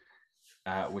headdress,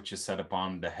 which is set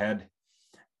upon the head,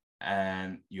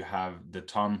 and you have the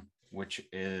ton, which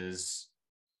is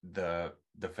the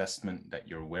vestment that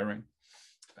you're wearing.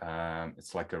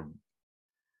 It's like a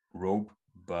robe,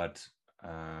 but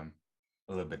a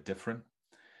little bit different.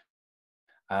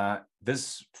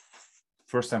 This,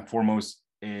 first and foremost,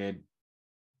 it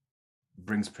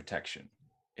brings protection.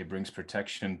 It brings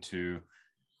protection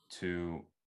to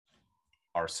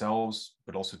ourselves,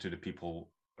 but also to the people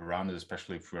around us,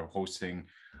 especially if we're hosting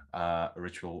a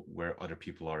ritual where other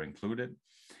people are included.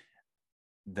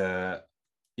 The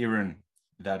iron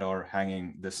that are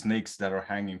hanging, the snakes that are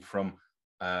hanging from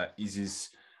Isis'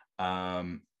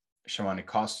 shamanic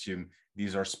costume,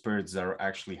 these are spirits that are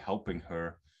actually helping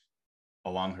her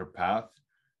along her path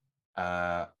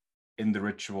in the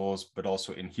rituals, but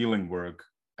also in healing work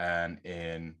and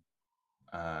in,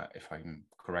 if I'm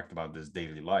correct about this,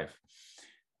 daily life.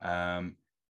 And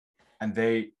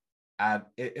they add,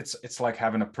 it's like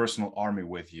having a personal army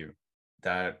with you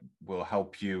that will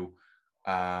help you,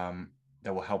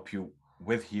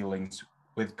 with healings,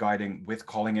 with guiding, with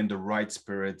calling in the right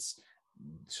spirits,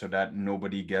 so that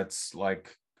nobody gets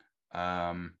like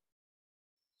bad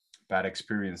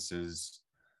experiences.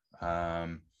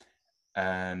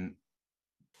 And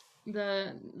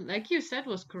The like you said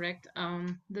was correct.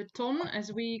 The ton,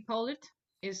 as we call it,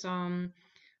 is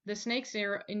the snakes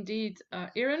are indeed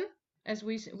Irin, as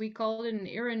we call it. And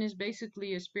Irin is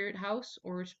basically a spirit house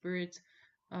or a spirit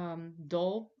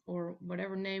doll or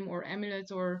whatever name or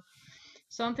amulet or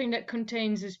something that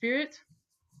contains a spirit.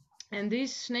 And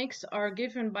these snakes are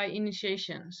given by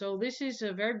initiation. So this is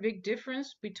a very big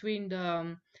difference between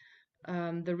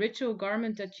the ritual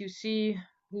garment that you see,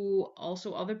 who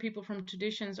also other people from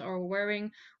traditions are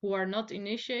wearing, who are not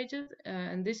initiated,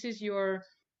 and this is your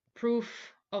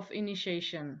proof of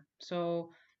initiation.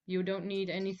 So you don't need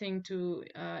anything to.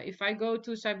 If I go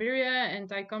to Siberia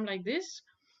and I come like this,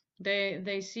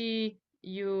 they see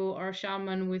you are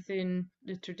shaman within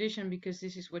the tradition, because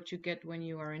this is what you get when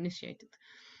you are initiated.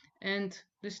 And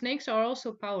the snakes are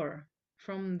also power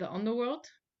from the underworld,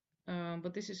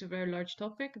 but this is a very large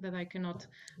topic that I cannot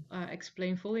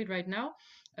explain fully right now.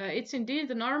 It's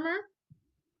indeed an armor,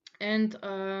 and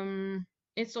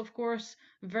it's of course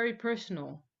very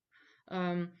personal.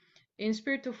 In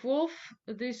Spirit of Wolf,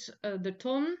 this the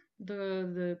ton,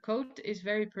 the coat is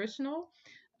very personal,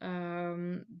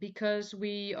 because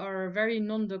we are very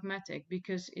non-dogmatic,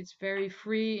 because it's very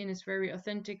free and it's very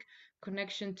authentic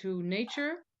connection to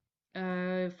nature.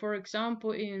 For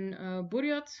example, in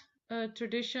Buryat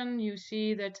tradition, you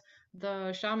see that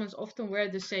the shamans often wear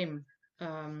the same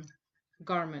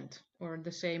garment or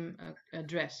the same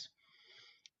dress.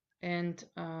 And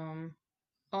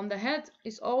on the head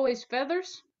is always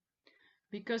feathers,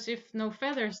 because if no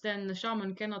feathers, then the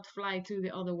shaman cannot fly to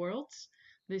the other worlds.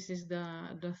 This is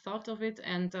the thought of it.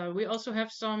 And we also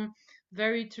have some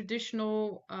very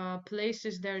traditional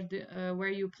places there where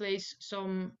you place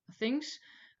some things,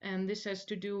 and this has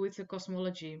to do with the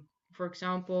cosmology. For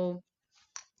example,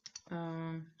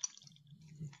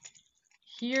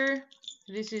 here,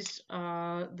 this is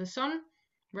the sun,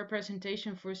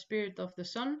 representation for spirit of the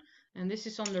sun, and this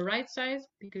is on the right side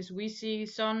because we see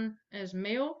sun as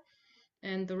male,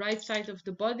 and the right side of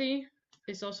the body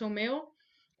is also male,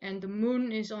 and the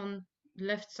moon is on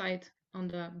left side on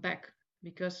the back,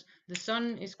 because the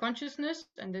sun is consciousness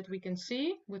and that we can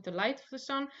see with the light of the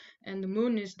sun, and the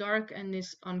moon is dark and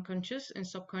is unconscious and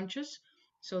subconscious.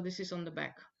 So this is on the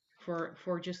back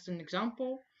for just an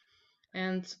example.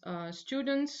 And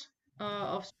students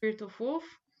of Spirit of Wolf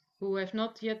who have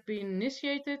not yet been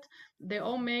initiated, they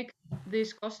all make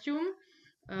this costume.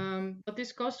 But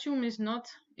this costume is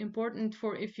not important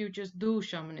for if you just do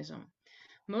shamanism.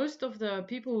 Most of the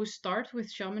people who start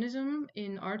with shamanism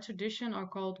in our tradition are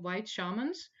called white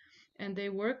shamans, and they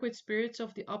work with spirits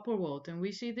of the upper world. And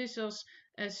we see this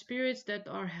as spirits that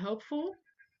are helpful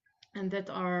and that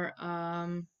are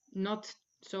not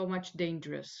so much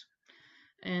dangerous.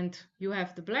 And you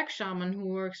have the black shaman who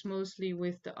works mostly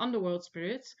with the underworld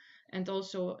spirits and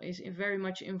also is very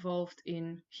much involved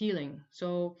in healing.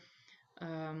 So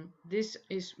this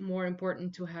is more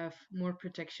important to have more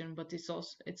protection, but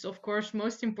it's of course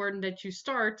most important that you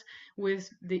start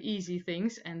with the easy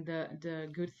things and the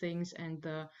good things, and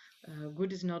the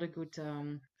good is not a good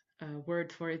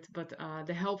word for it, but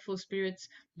the helpful spirits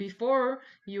before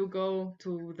you go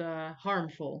to the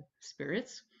harmful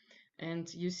spirits.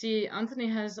 And you see, Anthony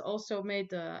has also made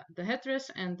the headdress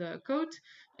and the coat.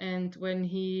 And when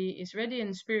he is ready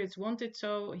and spirits want it,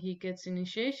 so he gets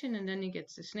initiation, and then he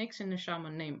gets the snakes and the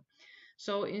shaman name.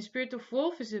 So in Spirit of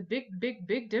Wolf is a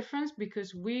big difference,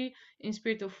 because we in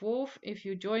Spirit of Wolf, if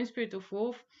you join Spirit of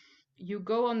Wolf, you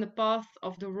go on the path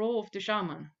of the role of the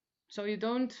shaman. So you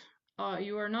don't,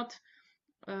 you are not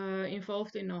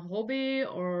involved in a hobby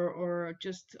or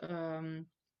just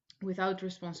without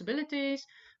responsibilities.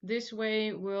 This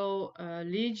way will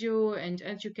lead you and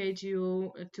educate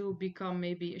you to become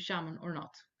maybe a shaman or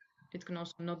not. It can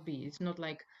also not be. It's not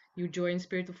like you join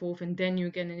Spirit of Wolf and then you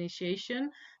get an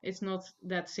initiation. It's not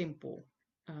that simple.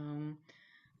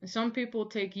 Some people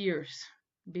take years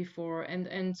before,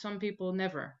 and some people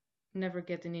never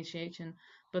get initiation,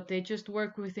 but they just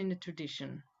work within the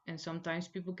tradition. And sometimes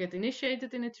people get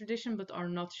initiated in a tradition but are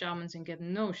not shamans and get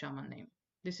no shaman name.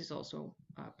 This is also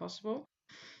possible.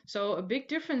 So a big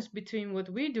difference between what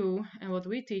we do and what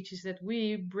we teach is that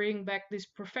we bring back this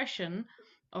profession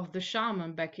of the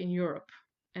shaman back in Europe.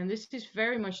 And this is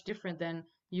very much different than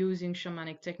using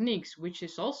shamanic techniques, which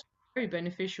is also very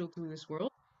beneficial to this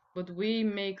world. But we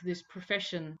make this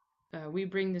profession, we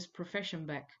bring this profession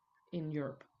back in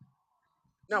Europe.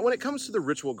 Now, when it comes to the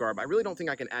ritual garb, I really don't think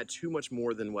I can add too much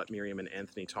more than what Mirjam and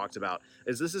Anthony talked about,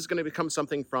 is this is going to become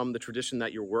something from the tradition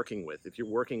that you're working with. If you're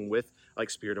working with, like,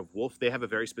 Spirit of Wolf, they have a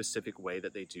very specific way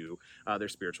that they do their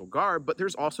spiritual garb, but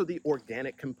there's also the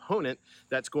organic component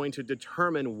that's going to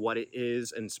determine what it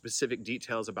is and specific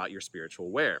details about your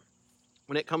spiritual wear.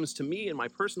 When it comes to me and my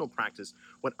personal practice,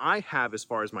 what I have as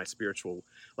far as my spiritual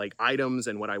items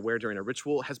and what I wear during a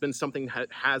ritual has been something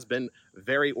that has been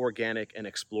very organic and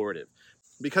explorative.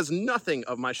 Because nothing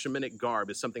of my shamanic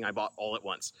garb is something I bought all at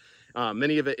once.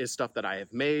 Many of it is stuff that I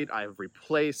have made, I have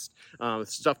replaced,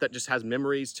 stuff that just has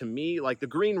memories to me, like the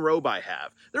green robe I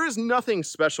have. There is nothing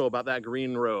special about that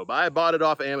green robe. I bought it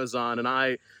off Amazon, and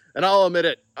I'll admit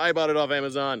it, I bought it off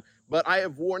Amazon. But I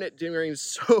have worn it during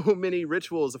so many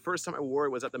rituals. The first time I wore it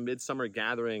was at the Midsummer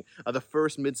Gathering, the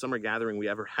first Midsummer Gathering we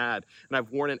ever had. And I've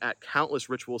worn it at countless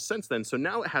rituals since then. So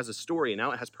now it has a story,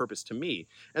 now it has purpose to me.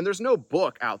 And there's no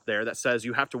book out there that says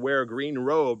you have to wear a green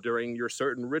robe during your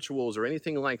certain rituals or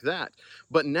anything like that.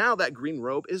 But now that green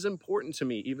robe is important to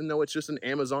me. Even though it's just an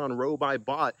Amazon robe I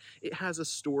bought, it has a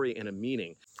story and a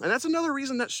meaning. And that's another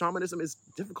reason that shamanism is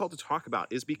difficult to talk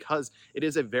about, is because it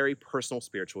is a very personal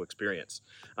spiritual experience.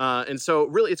 And so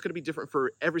really it's going to be different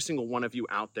for every single one of you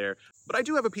out there. But I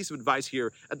do have a piece of advice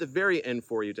here at the very end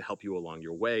for you to help you along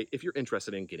your way if you're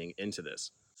interested in getting into this.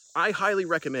 I highly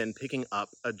recommend picking up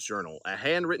a journal, a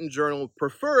handwritten journal,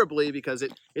 preferably because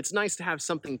it's nice to have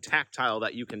something tactile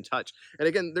that you can touch. And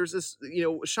again, there's this,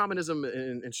 shamanism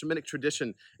and shamanic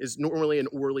tradition is normally an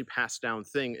orally passed down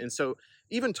thing. And so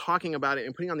even talking about it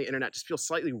and putting it on the internet just feels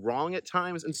slightly wrong at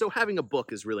times. And so having a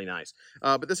book is really nice.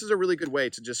 But this is a really good way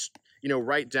to just,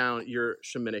 write down your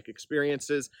shamanic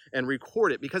experiences and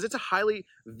record it, because it's a highly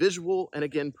visual and,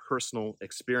 again, personal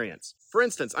experience. For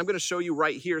instance, I'm going to show you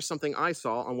right here something I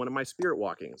saw on one of my spirit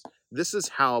walkings. This is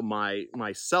how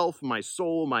myself, my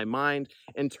soul, my mind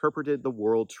interpreted the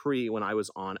world tree when I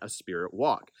was on a spirit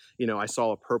walk. I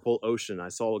saw a purple ocean, I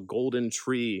saw a golden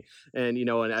tree, and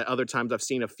at other times I've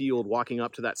seen a field walking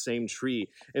up to that same tree.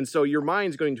 And so your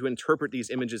mind's going to interpret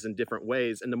these images in different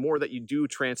ways. And the more that you do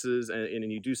trances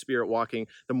and you do spirit walking,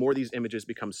 the more these images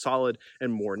become solid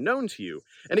and more known to you.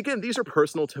 And again, these are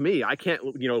personal to me. I can't,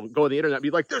 go on the internet and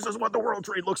be like, this is what the world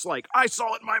tree looks like. I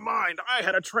saw it in my mind. I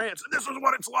had a trance. This is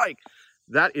what it's like.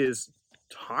 That is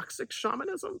toxic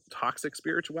shamanism, toxic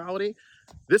spirituality.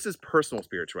 This is personal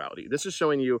spirituality. This is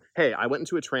showing you, hey, I went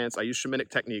into a trance. I used shamanic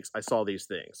techniques. I saw these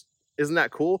things. Isn't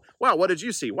that cool? Wow, what did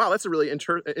you see? Wow, that's a really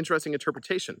interesting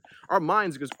interpretation. Our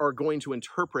minds are going to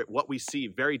interpret what we see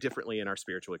very differently in our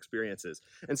spiritual experiences.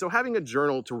 And so having a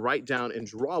journal to write down and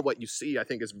draw what you see, I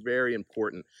think, is very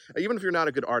important. Even if you're not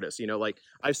a good artist,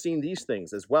 I've seen these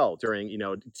things as well during,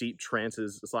 deep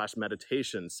trances /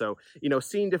 meditation. So,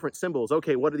 seeing different symbols.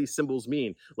 Okay, what do these symbols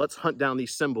mean? Let's hunt down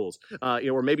these symbols.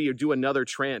 Or maybe you do another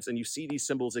trance and you see these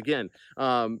symbols again.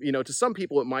 To some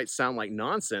people it might sound like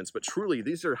nonsense, but truly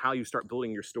these are how you start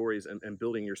building your stories and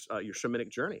building your shamanic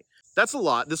journey. That's a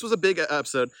lot. This was a big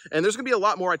episode, and there's going to be a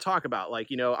lot more I talk about.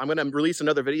 I'm going to release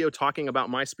another video talking about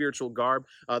my spiritual garb,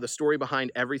 the story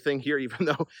behind everything here, even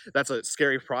though that's a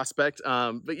scary prospect.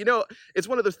 But it's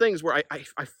one of those things where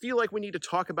I feel like we need to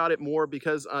talk about it more,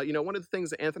 because one of the things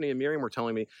that Anthony and Mirjam were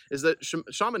telling me is that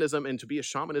shamanism, and to be a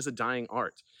shaman, is a dying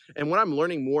art. And what I'm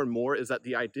learning more and more is that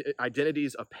the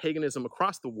identities of paganism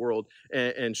across the world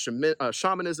and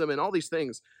shamanism and all these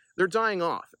things, they're dying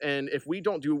off. And if we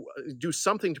don't do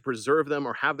something to preserve preserve them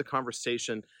or have the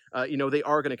conversation, you know, they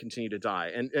are going to continue to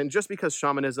die. And just because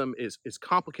shamanism is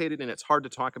complicated and it's hard to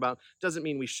talk about doesn't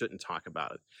mean we shouldn't talk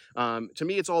about it. To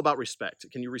me, it's all about respect.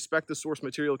 Can you respect the source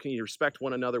material? Can you respect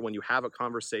one another when you have a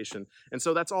conversation? And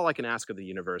so that's all I can ask of the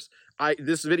universe.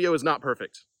 This video is not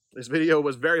perfect. This video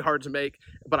was very hard to make,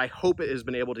 but I hope it has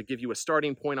been able to give you a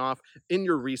starting point off in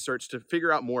your research to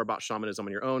figure out more about shamanism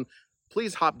on your own.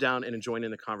 Please hop down and join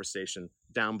in the conversation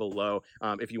down below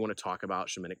if you want to talk about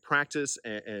shamanic practice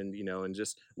and you know, and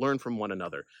just learn from one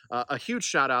another. A huge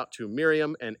shout out to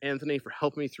Mirjam and Anthony for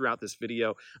helping me throughout this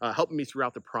video, helping me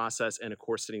throughout the process, and of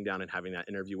course sitting down and having that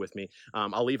interview with me.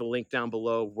 I'll leave a link down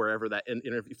below wherever that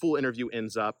full interview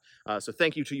ends up. So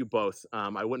thank you to you both.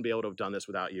 I wouldn't be able to have done this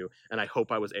without you, and I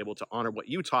hope I was able to honor what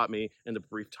you taught me in the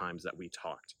brief times that we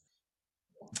talked.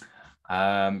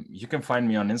 You can find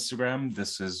me on Instagram.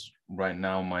 This is right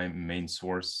now my main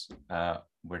source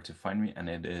where to find me, and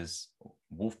it is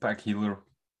Wolfpack Healer,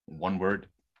 one word.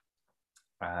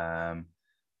 I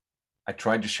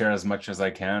try to share as much as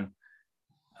I can.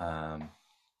 I'm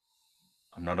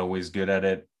not always good at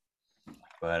it,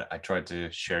 but I try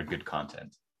to share good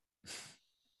content.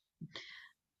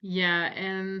 Yeah,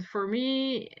 and for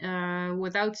me,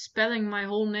 without spelling my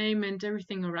whole name and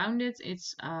everything around it,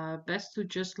 it's best to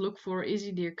just look for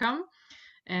Isidirkam.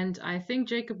 And I think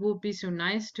Jacob would be so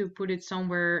nice to put it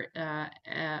somewhere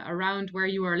around where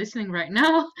you are listening right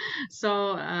now.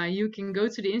 So you can go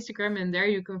to the Instagram, and there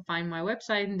you can find my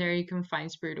website, and there you can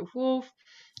find Spirit of Wolf.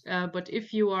 But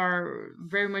if you are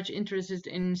very much interested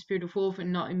in Spirit of Wolf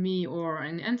and not in me or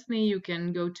in Anthony, you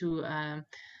can go to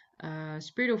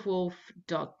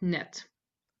spiritofwolf.net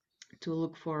to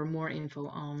look for more info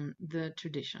on the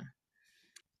tradition.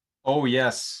 Oh,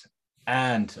 yes.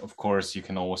 And of course, you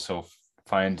can also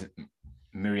find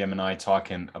Mirjam and I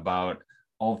talking about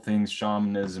all things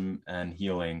shamanism and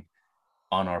healing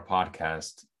on our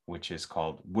podcast, which is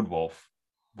called Woodwolf,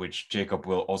 which Jacob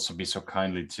will also be so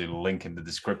kindly to link in the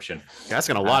description. You're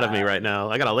asking a lot of me right now.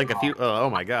 I got to link a few.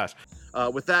 Oh my gosh.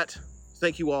 With that,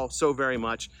 thank you all so very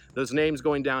much. Those names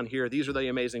going down here, these are the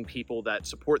amazing people that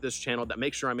support this channel, that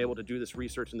make sure I'm able to do this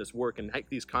research and this work and make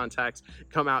these contacts,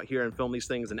 come out here and film these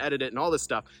things and edit it and all this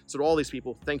stuff. So to all these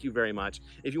people, thank you very much.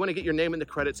 If you want to get your name in the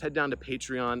credits, head down to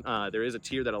Patreon. There is a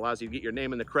tier that allows you to get your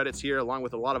name in the credits here, along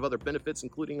with a lot of other benefits,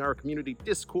 including our community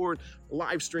Discord,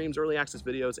 live streams, early access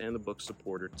videos, and the book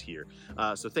supporter tier.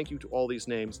 So thank you to all these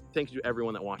names. Thank you to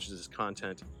everyone that watches this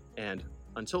content. And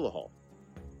until the hall,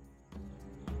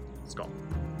 let's go.